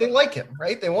this, they like him,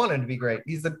 right? They want him to be great.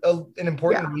 He's an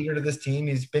important leader to this team.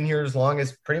 He's been here as long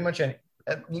as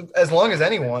as long as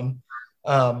anyone.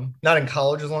 Not in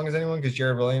college as long as anyone, because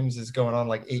Jared Williams is going on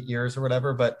like 8 years or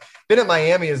whatever, but been at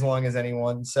Miami as long as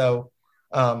anyone. So,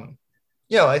 I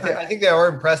think they are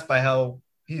impressed by how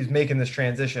he's making this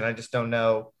transition. I just don't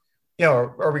know,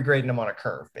 are we grading him on a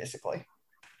curve, basically?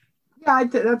 Yeah,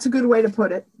 that's a good way to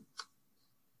put it.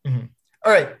 Mm-hmm.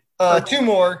 All right. Two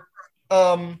more.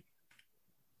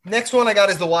 Next one I got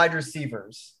is the wide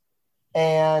receivers.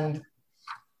 And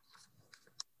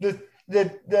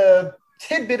the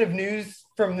tidbit of news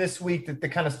from this week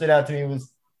that kind of stood out to me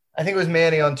was, I think it was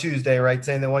Manny on Tuesday, right,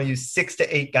 saying they want to use 6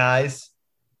 to 8 guys,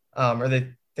 or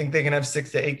they think they can have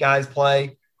 6 to 8 guys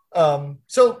play.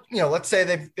 So, let's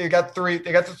say they got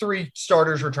the 3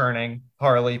 starters returning: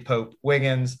 Harley, Pope,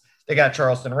 Wiggins. They got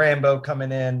Charleston Rambo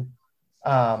coming in.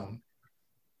 Then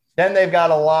they've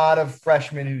got a lot of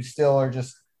freshmen who still are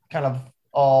just kind of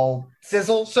all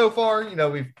sizzle so far.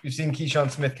 We've seen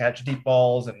Keyshawn Smith catch deep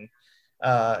balls, and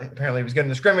apparently he was good in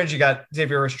the scrimmage. You got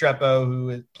Xavier Restrepo,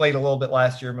 who played a little bit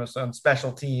last year, mostly on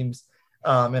special teams,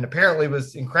 and apparently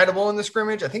was incredible in the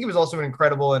scrimmage. I think he was also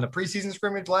incredible in a preseason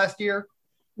scrimmage last year.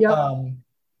 Yeah.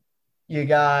 You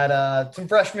got some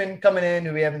freshmen coming in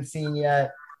who we haven't seen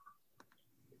yet.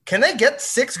 Can they get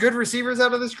 6 good receivers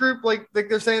out of this group like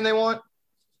they're saying they want?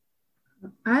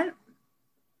 I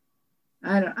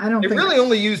don't They think really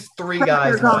only used 3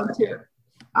 guys last year.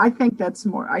 I think that's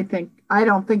more. I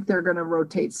don't think they're going to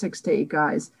rotate 6 to 8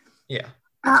 guys. Yeah.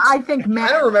 I think I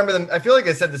don't remember them. I feel like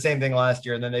I said the same thing last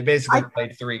year, and then they basically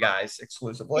played 3 guys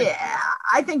exclusively. Yeah.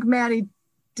 I think Manny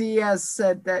Diaz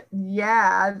said that,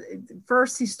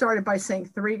 first he started by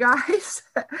saying 3 guys.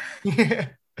 Yeah.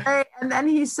 And then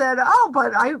he said,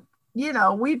 but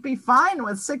we'd be fine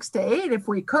with 6 to 8 if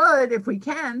we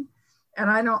can. And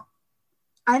I don't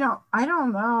know.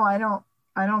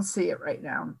 I don't see it right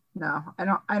now. No,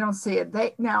 I don't see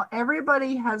it. Now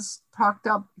everybody has talked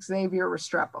up Xavier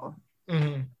Restrepo.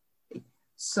 Mm-hmm.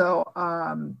 So,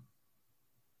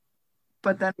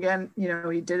 but then again,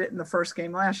 he did it in the first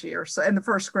game last year. So in the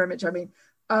first scrimmage, I mean,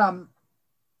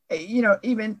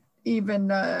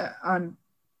 even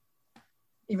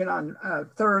on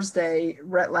Thursday,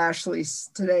 Rhett Lashley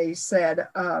today said,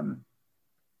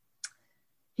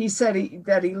 he said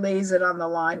that he lays it on the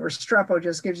line. Restrepo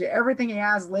just gives you everything he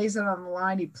has, lays it on the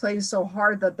line. He plays so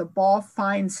hard that the ball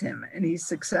finds him and he's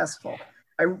successful.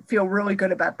 I feel really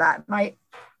good about that. And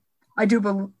I do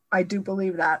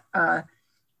believe that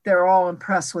they're all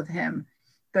impressed with him.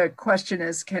 The question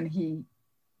is, can he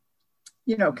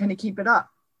keep it up?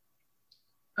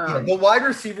 The wide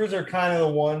receivers are kind of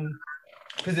the one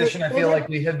position I feel like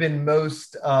we have been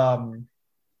most,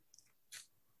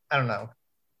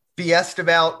 BS'd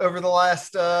about over the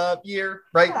last year,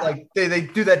 right? Yeah. Like they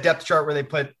do that depth chart where they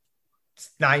put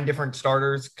 9 different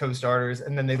starters, co-starters,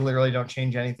 and then they literally don't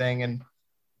change anything. And,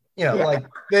 like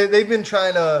they've been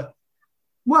trying to,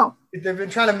 they've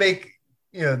been trying to make,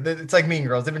 it's like Mean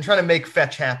Girls. They've been trying to make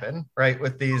fetch happen, right?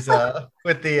 With these,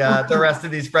 with the rest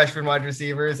of these freshman wide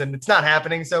receivers, and it's not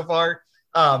happening so far.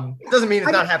 It doesn't mean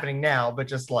it's not happening now, but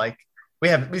just like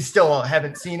we still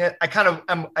haven't seen it. I kind of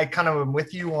am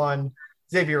with you on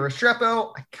Xavier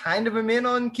Restrepo. I kind of am in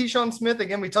on Keyshawn Smith.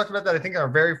 Again, we talked about that, I think, in our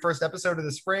very first episode of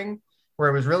the spring, where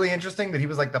it was really interesting that he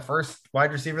was like the first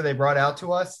wide receiver they brought out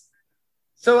to us.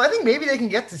 So I think maybe they can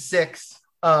get to 6.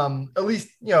 At least,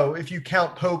 if you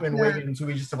count Pope and Wiggins, who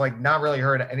we just have like not really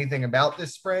heard anything about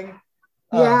this spring.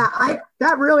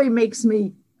 That really makes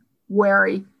me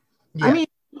wary. Yeah. I mean,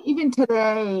 even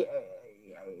today,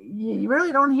 you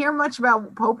really don't hear much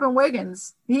about Pope and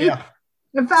Wiggins.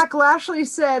 In fact, Lashley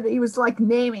said he was like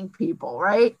naming people,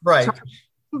 right? Right.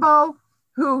 Bo,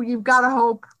 who you've got to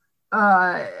hope,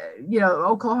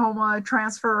 Oklahoma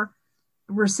transfer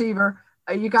receiver.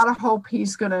 You got to hope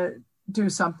he's going to do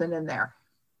something in there.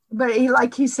 But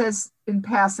he says in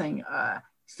passing,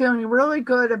 he's feeling really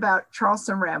good about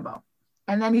Charleston Rambo.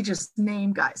 And then he just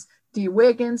named guys: D.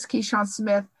 Wiggins, Keyshawn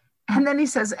Smith. And then he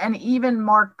says, and even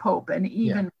Mark Pope,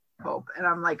 Pope. And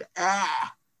I'm like,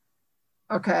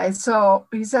 Okay. So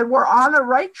he said, we're on the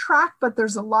right track, but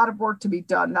there's a lot of work to be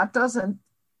done. That doesn't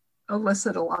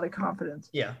elicit a lot of confidence.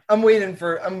 Yeah. I'm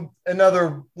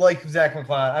another, like Zach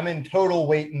McCloud, I'm in total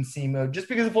wait and see mode just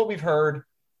because of what we've heard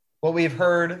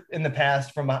in the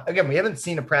past from, again, we haven't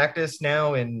seen a practice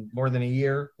now in more than a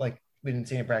year. Like we didn't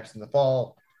see a practice in the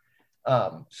fall.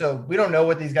 So we don't know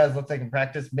what these guys look like in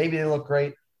practice. Maybe they look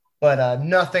great, but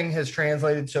nothing has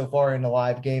translated so far into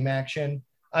live game action.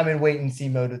 I'm in wait and see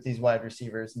mode with these wide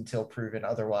receivers until proven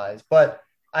otherwise. But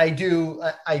I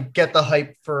get the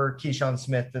hype for Keyshawn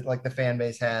Smith that like the fan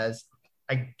base has.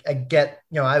 I get,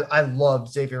 I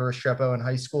loved Xavier Restrepo in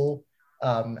high school.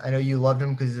 I know you loved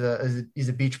him because he's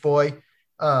a beach boy.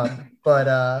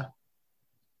 But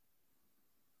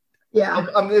yeah,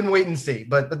 I'm in wait and see.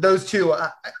 But those two,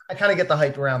 I kind of get the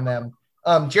hype around them.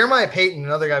 Jeremiah Payton,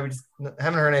 another guy we just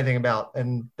haven't heard anything about,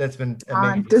 and that's been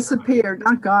disappeared.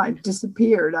 Not God,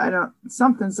 disappeared.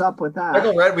 Something's up with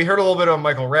that. We heard a little bit of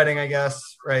Michael Redding, I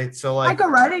guess, right? So like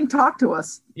Michael Redding talked to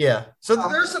us. Yeah. So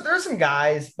there's some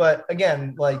guys, but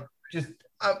again, like just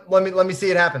let me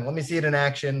see it happen. Let me see it in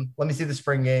action. Let me see the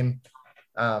spring game.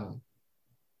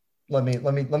 Let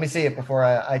me see it before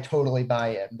I totally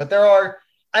buy in. But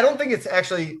I don't think it's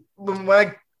actually when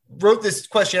I wrote this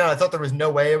question out, I thought there was no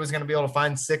way I was going to be able to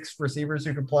find 6 receivers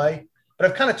who could play, but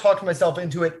I've kind of talked myself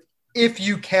into it. If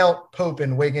you count Pope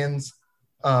and Wiggins,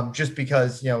 just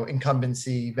because,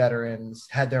 incumbency veterans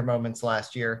had their moments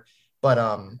last year,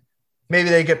 but maybe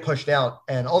they get pushed out.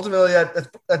 And ultimately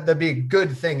that'd be a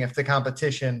good thing if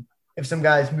some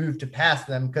guys move to pass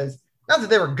them, because not that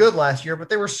they were good last year, but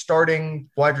they were starting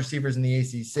wide receivers in the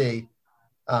ACC.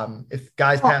 If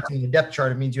guys pass in the depth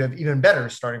chart, it means you have even better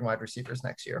starting wide receivers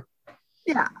next year.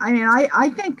 Yeah. I mean, I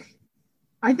think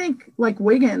like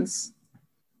Wiggins,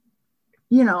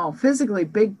 physically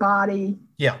big body.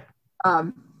 Yeah.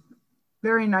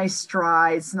 Very nice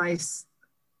strides, nice,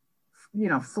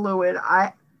 fluid.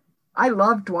 I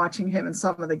loved watching him in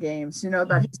some of the games,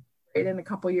 that he played in a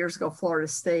couple of years ago, Florida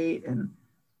State, and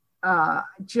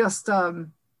just there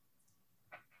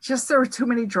were too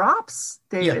many drops,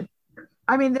 David. Yeah.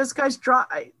 I mean, those guys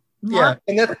drop. Yeah,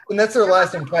 and that's their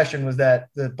last impression, was that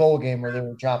the bowl game where they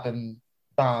were dropping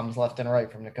bombs left and right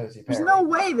from N'Kosi Perry. There's no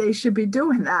way they should be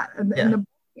doing that in the bowl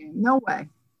game. No way.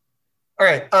 All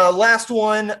right, last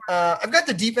one. I've got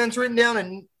the defense written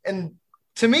down, and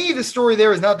to me, the story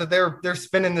there is not that they're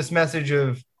spinning this message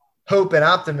of hope and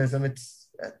optimism. It's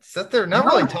that they're not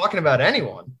really talking about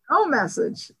anyone. No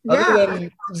message. Other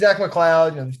than Zach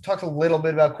McCloud, they've talked a little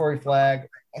bit about Corey Flagg.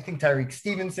 I think Tyreek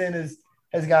Stevenson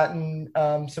has gotten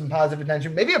some positive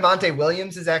attention. Maybe Avante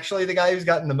Williams is actually the guy who's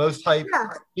gotten the most hype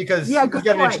because he's got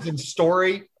an interesting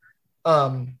story.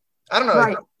 I don't know.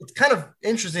 Right. It's kind of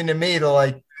interesting to me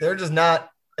to they're just not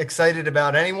excited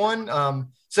about anyone.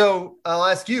 So I'll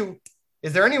ask you,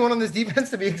 is there anyone on this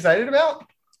defense to be excited about?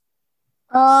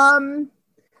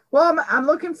 Well, I'm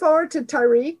looking forward to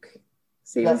Tyreek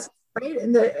Stevenson, right?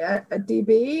 And a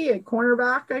DB, a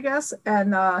cornerback, I guess.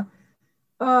 And I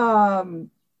am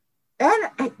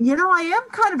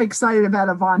kind of excited about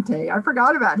Avante. I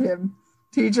forgot about him.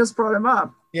 He just brought him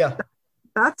up. Yeah.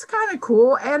 That's kind of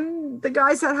cool. And the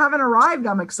guys that haven't arrived,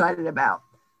 I'm excited about.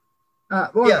 I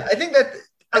think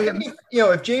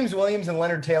if James Williams and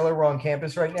Leonard Taylor were on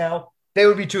campus right now, they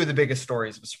would be two of the biggest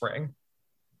stories of spring.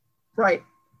 Right.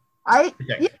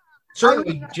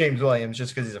 Certainly James Williams,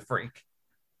 just because he's a freak.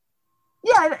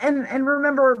 Yeah, and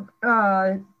remember,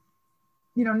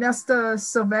 Nesta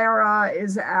Silvera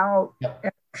is out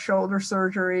after shoulder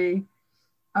surgery.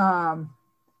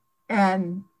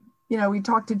 And, we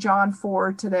talked to John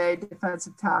Ford today,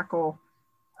 defensive tackle.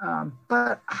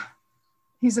 But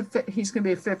he's going to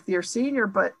be a 5th-year senior,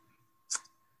 but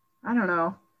I don't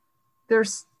know.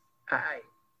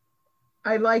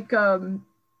 I like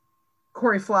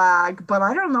Corey Flagg, but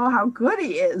I don't know how good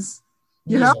he is.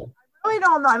 I really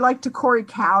don't know. I like DeCorey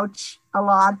Couch a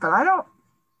lot, but I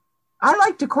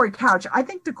like DeCorey Couch. I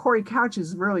think DeCorey Couch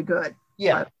is really good.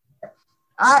 Yeah.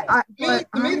 To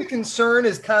me, the concern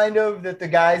is kind of that the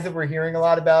guys that we're hearing a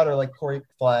lot about are like Corey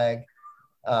Flagg,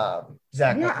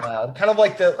 Zach McCloud, kind of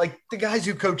like the guys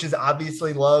who coaches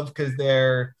obviously love because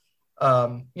they're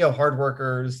hard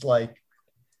workers, like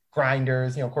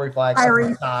grinders. Corey Flagg,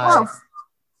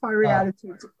 fiery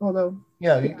attitudes. Although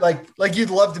like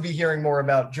you'd love to be hearing more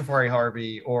about Jafari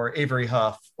Harvey or Avery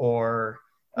Huff or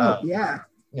I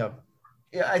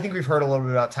think we've heard a little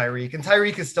bit about Tyreek, and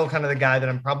Tyreek is still kind of the guy that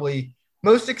I'm probably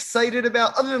most excited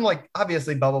about, other than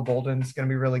obviously Bubba Bolden's going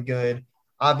to be really good.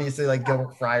 Obviously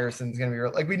Gilbert Fryerson's going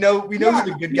to be we know who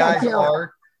the good guys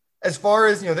are. As far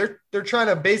as, they're trying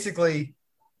to basically,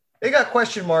 they got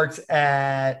question marks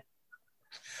at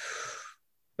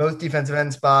both defensive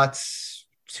end spots,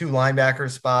 2 linebacker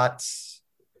spots,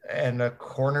 and a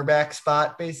cornerback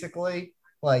spot, basically.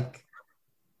 We're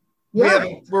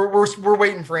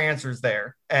waiting for answers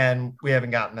there, and we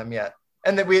haven't gotten them yet.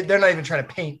 And they're not even trying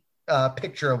to paint a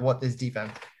picture of what this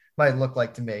defense might look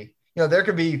like to me. There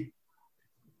could be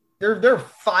there are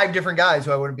 5 different guys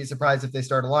who I wouldn't be surprised if they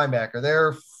start a linebacker. There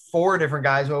are 4 different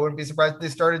guys who I wouldn't be surprised if they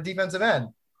started defensive end.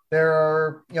 There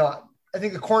are, I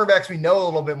think the cornerbacks we know a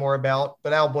little bit more about,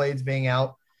 but Al Blades being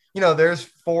out, there's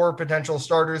 4 potential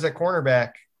starters at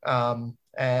cornerback. And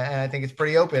I think it's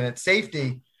pretty open. At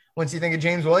safety, once you think of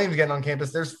James Williams getting on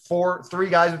campus, there's 3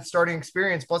 guys with starting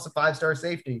experience plus a 5-star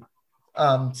safety.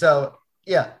 I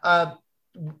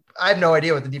have no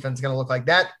idea what the defense is going to look like.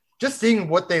 That just seeing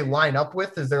what they line up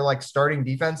with as their like starting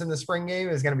defense in the spring game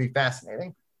is going to be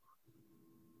fascinating.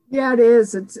 Yeah, it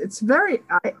is. It's very,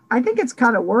 I think it's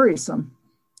kind of worrisome.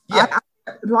 Yeah.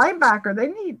 Linebacker, they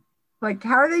need, like,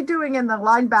 how are they doing in the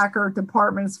linebacker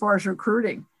department as far as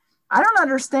recruiting? I don't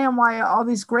understand why all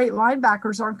these great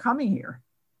linebackers aren't coming here.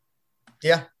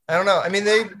 Yeah, I don't know. I mean,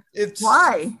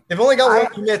 why? They've only got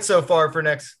one commit so far for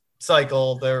next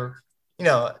cycle. They're,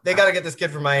 they got to get this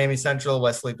kid from Miami Central,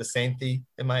 Wesley Basanthi,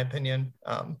 in my opinion.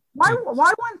 Why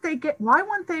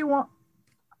wouldn't they want,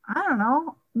 I don't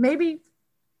know, maybe,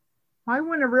 why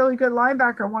wouldn't a really good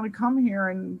linebacker want to come here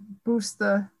and boost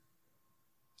I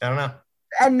don't know.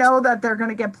 And know that they're going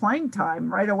to get playing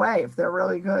time right away if they're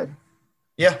really good.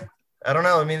 Yeah, I don't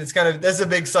know. I mean, that's a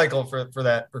big cycle for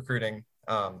that recruiting.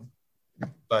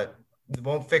 But it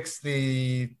won't fix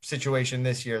the situation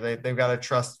this year. They've got to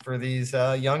trust for these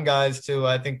young guys to,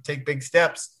 I think, take big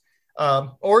steps.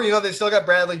 Or, they've still got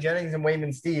Bradley Jennings and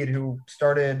Wayman Steed, who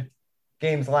started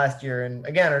games last year. And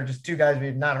again, are just two guys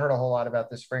we've not heard a whole lot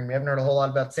about this spring. We haven't heard a whole lot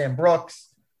about Sam Brooks.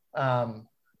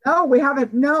 No, we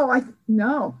haven't.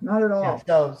 No, not at all.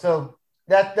 Yeah, so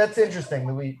that's interesting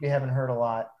that we haven't heard a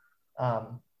lot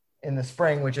in the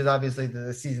spring, which is obviously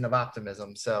the season of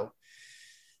optimism. So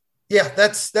yeah,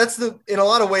 that's in a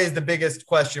lot of ways, the biggest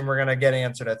question we're going to get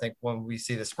answered, I think, when we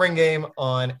see the spring game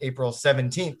on April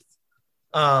 17th.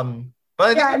 But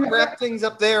I think we'll wrap things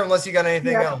up there unless you got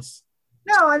anything else.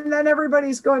 No, and then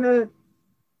everybody's going to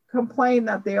complain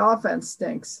that the offense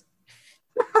stinks.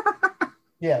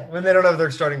 Yeah, when they don't have their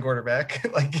starting quarterback.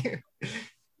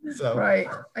 So right.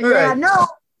 Right.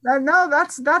 No,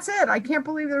 that's it. I can't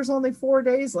believe there's only 4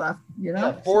 days left.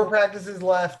 Yeah, 4 practices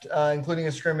left, including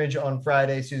a scrimmage on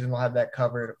Friday. Susan will have that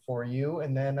covered for you,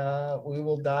 and then we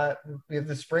have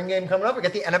the spring game coming up. We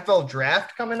got the NFL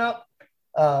draft coming up.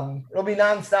 It'll be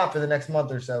nonstop for the next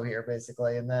month or so here,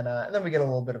 basically, and then we get a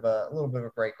little bit of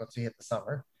a break once we hit the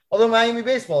summer. Although Miami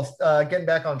baseball's getting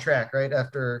back on track, right?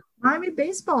 After Miami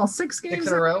baseball, 6 games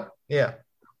in a row. Yeah.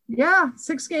 Yeah,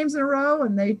 6 games in a row,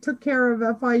 and they took care of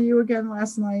FIU again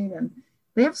last night. And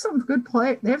they have some good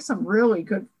play. They have some really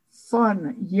good,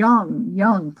 fun,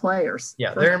 young players.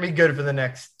 Yeah, they're gonna be good for the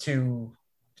next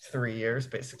 2-3 years,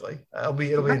 basically. It'll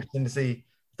be interesting to see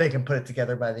if they can put it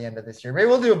together by the end of this year. Maybe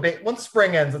we'll do once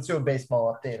spring ends. Let's do a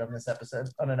baseball update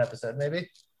on an episode, maybe.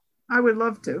 I would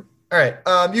love to. All right.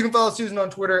 You can follow Susan on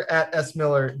Twitter at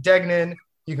 @smillerdegnan.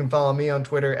 You can follow me on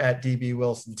Twitter at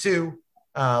 @dbwilson2.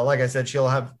 Like I said, she'll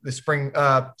have the spring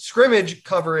scrimmage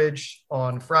coverage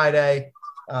on Friday,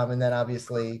 and then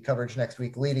obviously coverage next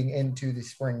week leading into the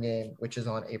spring game, which is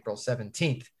on April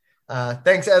 17th.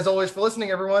 Thanks, as always, for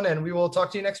listening, everyone, and we will talk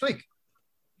to you next week.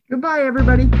 Goodbye,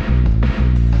 everybody.